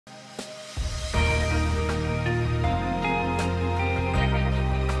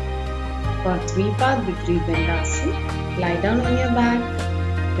For Viparita Dandasana, lie down on your back,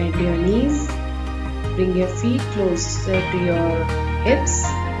 bend your knees, bring your feet closer to your hips.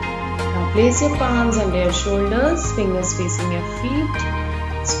 Now place your palms under your shoulders, fingers facing your feet.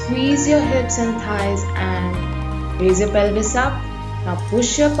 Squeeze your hips and thighs and raise your pelvis up. Now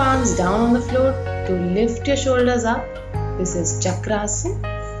push your palms down on the floor to lift your shoulders up. This is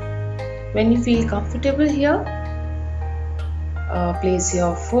Chakrasana. When you feel comfortable here, place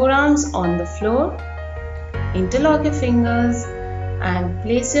your forearms on the floor, interlock your fingers and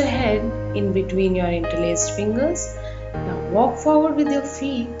place your head in between your interlaced fingers. Now walk forward with your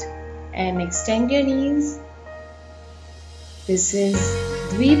feet and extend your knees. This is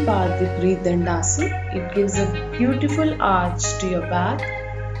Viparita Dandasana. It gives a beautiful arch to your back,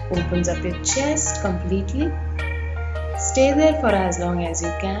 opens up your chest completely. Stay there for as long as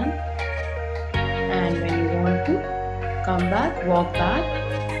you can, and when you want to, come back, walk back,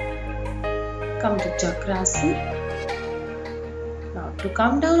 come to Chakrasana. Now to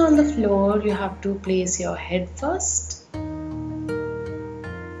come down on the floor, you have to place your head first,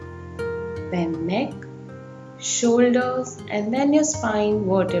 then neck, shoulders, and then your spine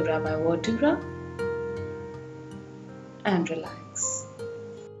vertebra by vertebra, and relax.